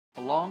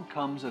Along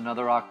comes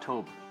another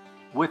October.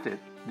 With it,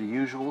 the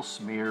usual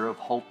smear of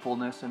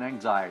hopefulness and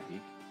anxiety,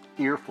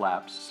 ear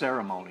flaps,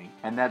 ceremony,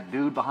 and that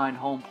dude behind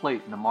home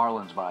plate in the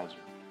Marlins visor.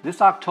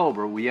 This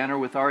October, we enter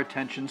with our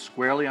attention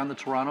squarely on the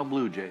Toronto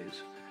Blue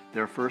Jays,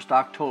 their first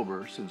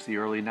October since the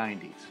early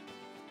 90s,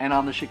 and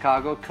on the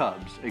Chicago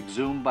Cubs,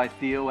 exhumed by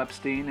Theo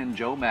Epstein and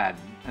Joe Madden,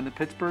 and the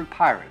Pittsburgh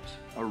Pirates,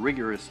 a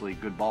rigorously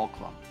good ball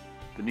club.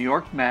 The New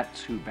York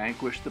Mets, who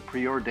vanquished the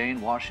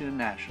preordained Washington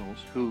Nationals,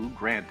 who,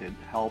 granted,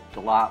 helped a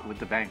lot with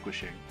the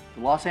vanquishing.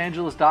 The Los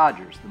Angeles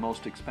Dodgers, the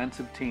most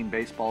expensive team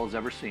baseball has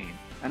ever seen,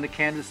 and the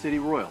Kansas City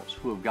Royals,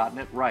 who have gotten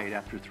it right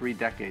after 3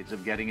 decades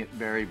of getting it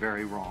very,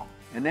 very wrong.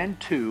 And then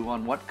too,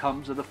 on what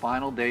comes of the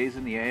final days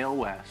in the AL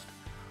West,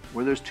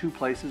 where there's 2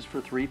 places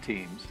for 3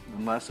 teams,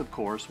 unless, of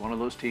course, one of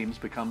those teams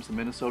becomes the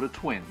Minnesota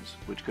Twins,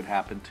 which could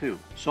happen too.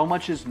 So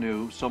much is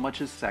new, so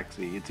much is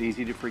sexy, it's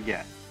easy to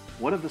forget.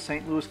 What of the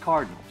St. Louis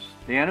Cardinals?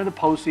 They enter the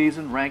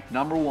postseason ranked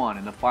 #1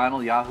 in the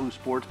final Yahoo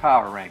Sports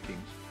Power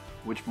Rankings,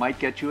 which might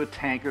get you a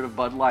tankard of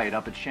Bud Light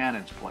up at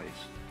Shannon's place.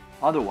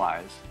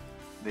 Otherwise,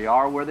 they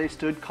are where they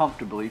stood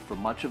comfortably for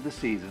much of the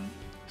season,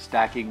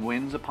 stacking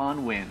wins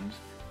upon wins,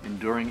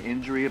 enduring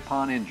injury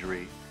upon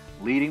injury,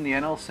 leading the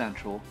NL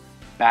Central,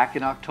 back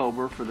in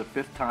October for the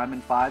 5th time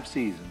in 5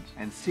 seasons,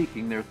 and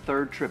seeking their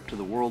 3rd trip to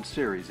the World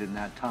Series in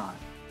that time.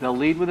 They'll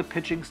lead with a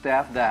pitching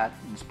staff that,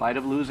 in spite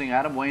of losing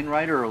Adam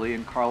Wainwright early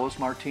and Carlos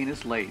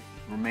Martinez late,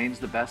 remains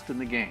the best in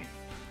the game.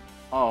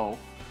 Oh,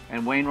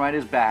 and Wainwright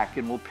is back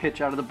and will pitch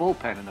out of the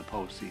bullpen in the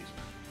postseason.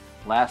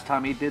 Last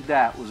time he did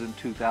that was in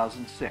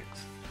 2006.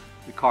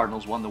 The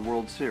Cardinals won the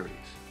World Series.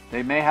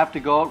 They may have to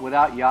go out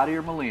without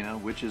Yadier Molina,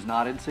 which is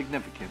not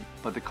insignificant,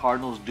 but the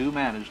Cardinals do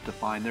manage to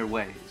find their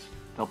ways.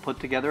 They'll put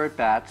together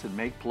at-bats and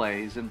make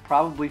plays and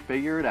probably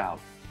figure it out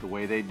the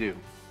way they do.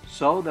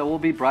 So there will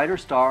be brighter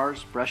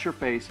stars, fresher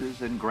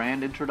faces, and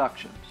grand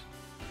introductions.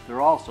 There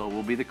also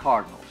will be the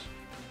Cardinals.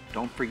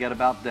 Don't forget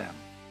about them.